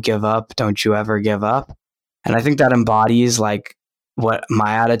is, "Don't give up. Don't you ever give up." And I think that embodies like what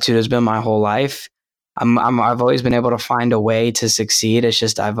my attitude has been my whole life. I've always been able to find a way to succeed. It's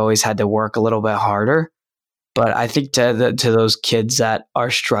just I've always had to work a little bit harder. But I think to those kids that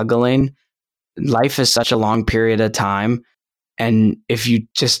are struggling, life is such a long period of time. And if you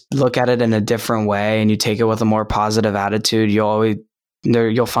just look at it in a different way and you take it with a more positive attitude,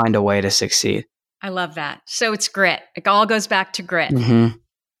 you'll find a way to succeed. I love that. So it's grit. It all goes back to grit. Mm-hmm.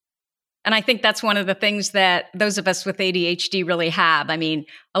 And I think that's one of the things that those of us with ADHD really have. I mean,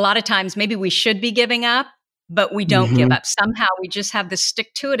 a lot of times maybe we should be giving up, but we don't give up. Somehow we just have this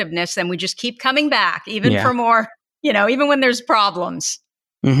stick-to-itiveness and we just keep coming back, even for more, even when there's problems.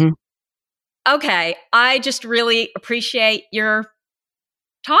 Mm-hmm. Okay. I just really appreciate your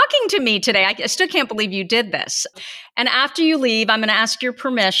talking to me today. I still can't believe you did this. And after you leave, I'm going to ask your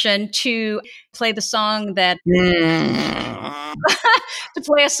permission to play the song that to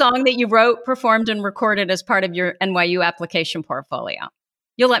play a song that you wrote, performed, and recorded as part of your NYU application portfolio.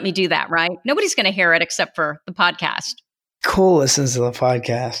 You'll let me do that, right? Nobody's going to hear it except for the podcast. Cool listens to the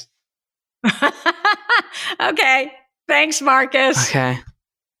podcast. Okay. Thanks, Marcus. Okay.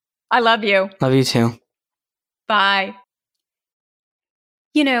 I love you. Love you too. Bye.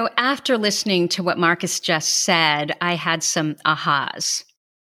 After listening to what Marcus just said, I had some ahas.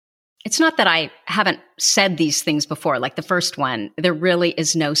 It's not that I haven't said these things before, like the first one. There really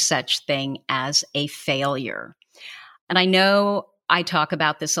is no such thing as a failure. And I know I talk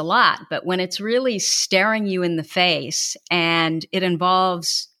about this a lot, but when it's really staring you in the face and it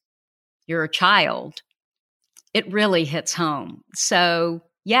involves your child, it really hits home. So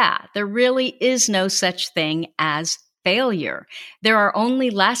yeah, there really is no such thing as failure. There are only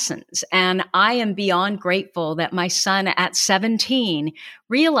lessons. And I am beyond grateful that my son at 17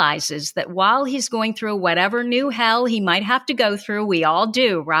 realizes that while he's going through whatever new hell he might have to go through, we all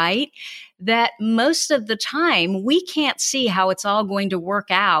do, right? That most of the time we can't see how it's all going to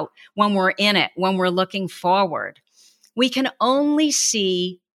work out when we're in it, when we're looking forward. We can only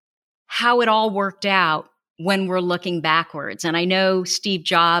see how it all worked out when we're looking backwards. And I know Steve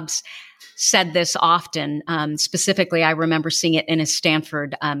Jobs said this often. Specifically, I remember seeing it in his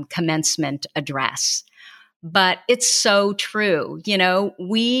Stanford commencement address. but it's so true. You know,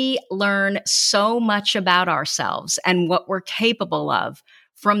 we learn so much about ourselves and what we're capable of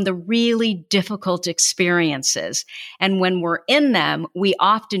from the really difficult experiences. And when we're in them, we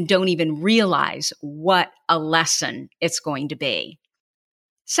often don't even realize what a lesson it's going to be.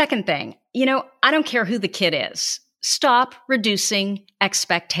 Second thing, you know, I don't care who the kid is. Stop reducing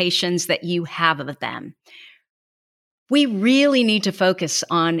expectations that you have of them. We really need to focus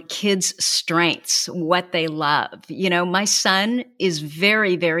on kids' strengths, what they love. You know, my son is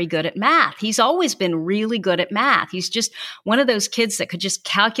very, very good at math. He's always been really good at math. He's just one of those kids that could just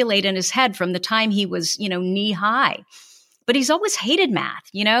calculate in his head from the time he was, knee high. But he's always hated math.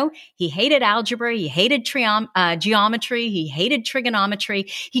 You know, he hated algebra. He hated geometry. He hated trigonometry.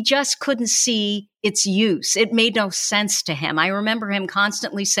 He just couldn't see its use. It made no sense to him. I remember him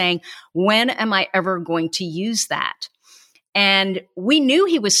constantly saying, when am I ever going to use that? And we knew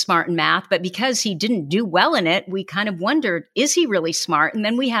he was smart in math, but because he didn't do well in it, we kind of wondered, is he really smart? And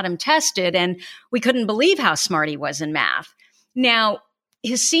then we had him tested and we couldn't believe how smart he was in math. Now,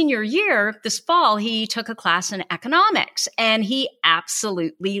 his senior year, this fall, he took a class in economics and he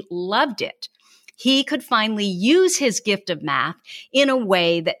absolutely loved it. He could finally use his gift of math in a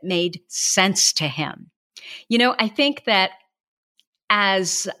way that made sense to him. You know, I think that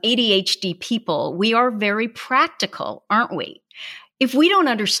as ADHD people, we are very practical, aren't we? If we don't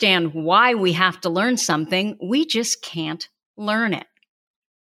understand why we have to learn something, we just can't learn it.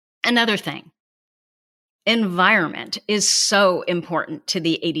 Another thing, environment is so important to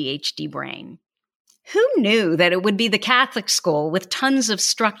the ADHD brain. Who knew that it would be the Catholic school with tons of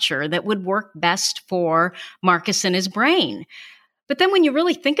structure that would work best for Marcus and his brain? But then when you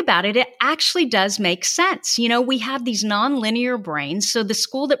really think about it, it actually does make sense. You know, we have these nonlinear brains. So the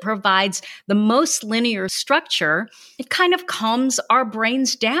school that provides the most linear structure, it kind of calms our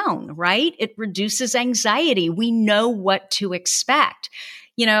brains down, right? It reduces anxiety. We know what to expect.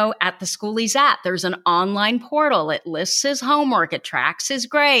 You know, at the school he's at, there's an online portal. It lists his homework. It tracks his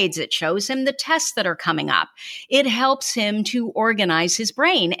grades. It shows him the tests that are coming up. It helps him to organize his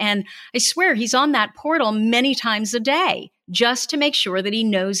brain. And I swear he's on that portal many times a day just to make sure that he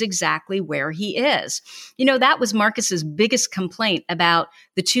knows exactly where he is. You know, that was Marcus's biggest complaint about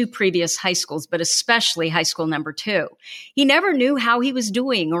the two previous high schools, but especially high school number 2. He never knew how he was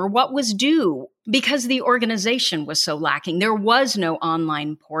doing or what was due because the organization was so lacking. There was no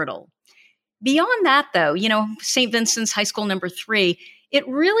online portal. Beyond that, though, you know, St. Vincent's High School number 3, it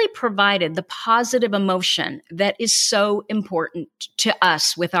really provided the positive emotion that is so important to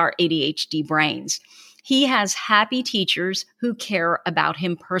us with our ADHD brains. He has happy teachers who care about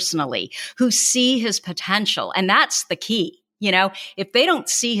him personally, who see his potential. And that's the key. You know, if they don't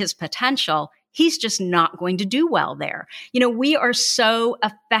see his potential, he's just not going to do well there. You know, we are so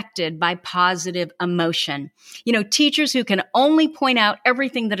affected by positive emotion. You know, teachers who can only point out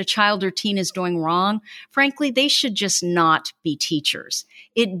everything that a child or teen is doing wrong, frankly, they should just not be teachers.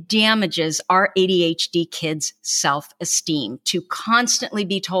 It damages our ADHD kids' self-esteem to constantly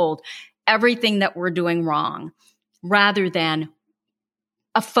be told everything that we're doing wrong, rather than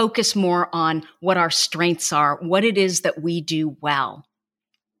a focus more on what our strengths are, what it is that we do well.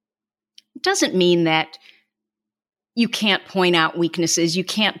 It doesn't mean that you can't point out weaknesses. You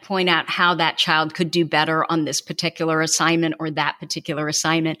can't point out how that child could do better on this particular assignment or that particular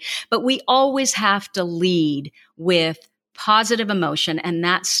assignment. But we always have to lead with positive emotion, and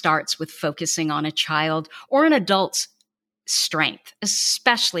that starts with focusing on a child or an adult's strength,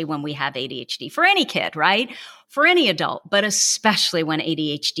 especially when we have ADHD. For any kid, right? For any adult, but especially when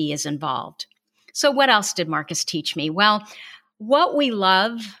ADHD is involved. So what else did Marcus teach me? Well, what we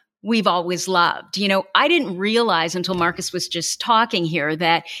love, we've always loved. You know, I didn't realize until Marcus was just talking here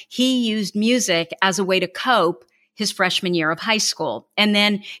that he used music as a way to cope his freshman year of high school. And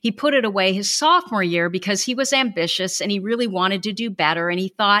then he put it away his sophomore year because he was ambitious and he really wanted to do better. And he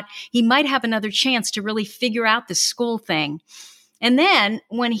thought he might have another chance to really figure out this school thing. And then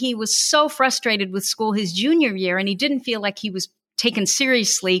when he was so frustrated with school his junior year and he didn't feel like he was taken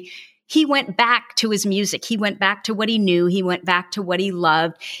seriously, he went back to his music. He went back to what he knew. He went back to what he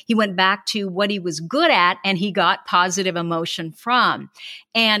loved. He went back to what he was good at, and he got positive emotion from.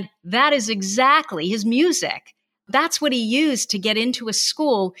 And that is exactly his music. That's what he used to get into a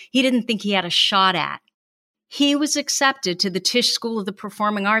school he didn't think he had a shot at. He was accepted to the Tisch School of the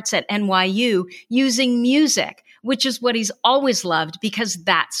Performing Arts at NYU using music, which is what he's always loved because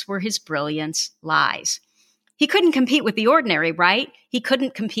that's where his brilliance lies. He couldn't compete with the ordinary, right? He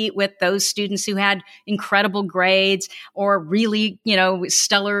couldn't compete with those students who had incredible grades or really,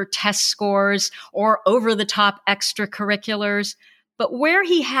 stellar test scores or over-the-top extracurriculars. But where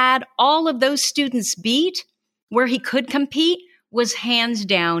he had all of those students beat where he could compete was hands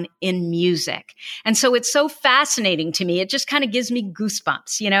down in music. And so it's so fascinating to me. It just kind of gives me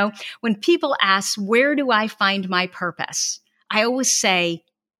goosebumps. When people ask, where do I find my purpose? I always say,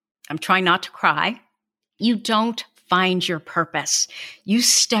 I'm trying not to cry. You don't find your purpose. You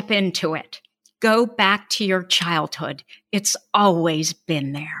step into it. Go back to your childhood. It's always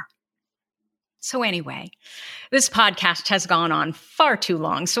been there. So anyway, this podcast has gone on far too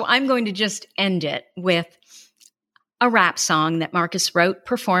long, so I'm going to just end it with a rap song that Marcus wrote,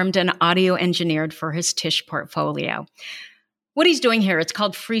 performed, and audio engineered for his Tish portfolio. What he's doing here, it's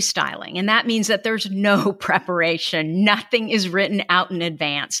called freestyling, and that means that there's no preparation. Nothing is written out in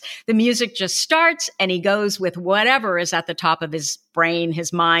advance. The music just starts, and he goes with whatever is at the top of his brain,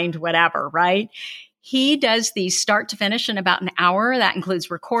 his mind, whatever, right? He does these start to finish in about an hour. That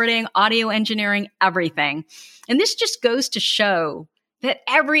includes recording, audio engineering, everything. And this just goes to show that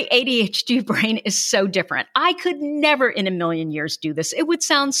every ADHD brain is so different. I could never in a million years do this. It would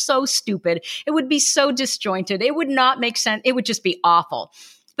sound so stupid. It would be so disjointed. It would not make sense. It would just be awful.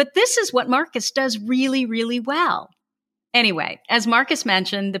 But this is what Marcus does really, really well. Anyway, as Marcus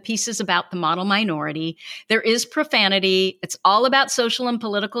mentioned, the piece is about the model minority. There is profanity. It's all about social and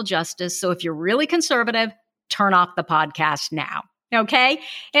political justice. So if you're really conservative, turn off the podcast now. Okay?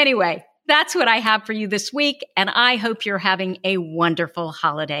 Anyway, that's what I have for you this week, and I hope you're having a wonderful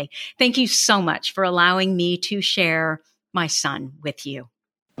holiday. Thank you so much for allowing me to share my son with you.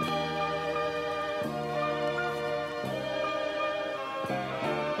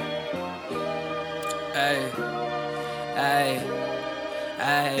 Hey,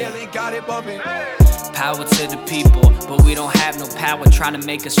 got it bumping. Power to the people, but we don't have no power trying to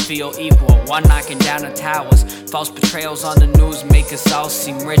make us feel equal. One knocking down the towers, false portrayals on the news make us all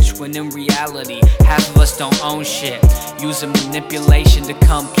seem rich when in reality, half of us don't own shit. Using manipulation to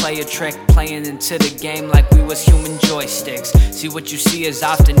come play a trick, playing into the game like we was human joysticks. See, what you see is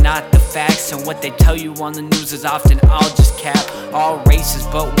often not the facts, and what they tell you on the news is often all just cap. All races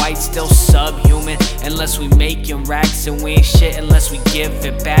but white still subhuman unless we making racks, and we ain't shit unless we give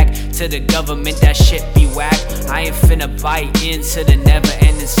it back to the government. That shit be whack. I ain't finna bite into the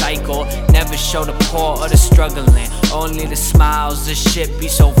never-ending cycle. Never show the poor or the struggling, only the smiles. This shit be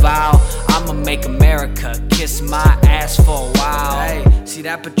so vile. I'ma make America kiss my ass for a while. Hey, see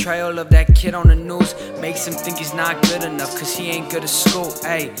that portrayal of that kid on the news makes him think he's not good enough cause he ain't good at school.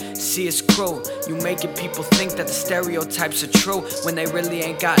 Hey, see it's cruel. You making people think that the stereotypes are true when they really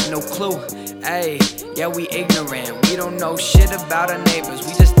ain't got no clue. Hey, yeah, we ignorant. We don't know shit about our neighbors.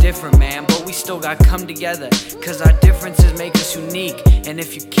 We just different, man, but we still gotta come together cause our differences make us unique. And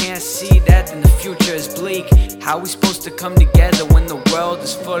if you can't see that, then the future is bleak. How we supposed to come together when the world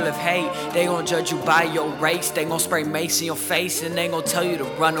is full of hate? They gon' judge you by your race, they gon' spray mace in your face, and they gon' tell you to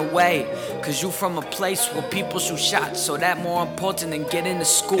run away cause you from a place where people shoot shots. So that more important than getting to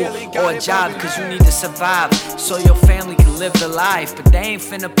school or a job, cause you need to survive so your family can live the life. But they ain't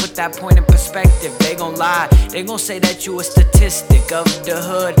finna put that point in perspective. They gon' lie, they gon' say that you a statistic of the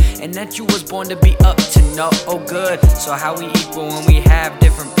hood and that you was born to be up to no good. So how we equal when we have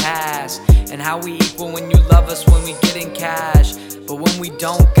different paths? And how we equal when you love us when we get in cash? But when we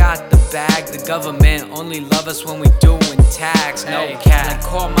don't got the bag, the government only love us when we doing tax. No cap. Like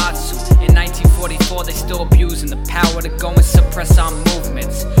Korematsu in 1944, they still abusing the power to go and suppress our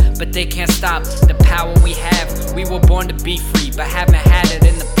movements. But they can't stop the power we have. We were born to be free, but haven't had it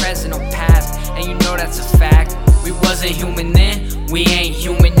in the present or past. And you know that's a fact. We wasn't human then, we ain't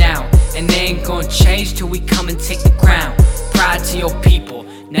human now. And they ain't gonna change till we come and take the crown. Pride to your people,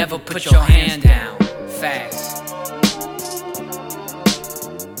 never put your hand down. Facts.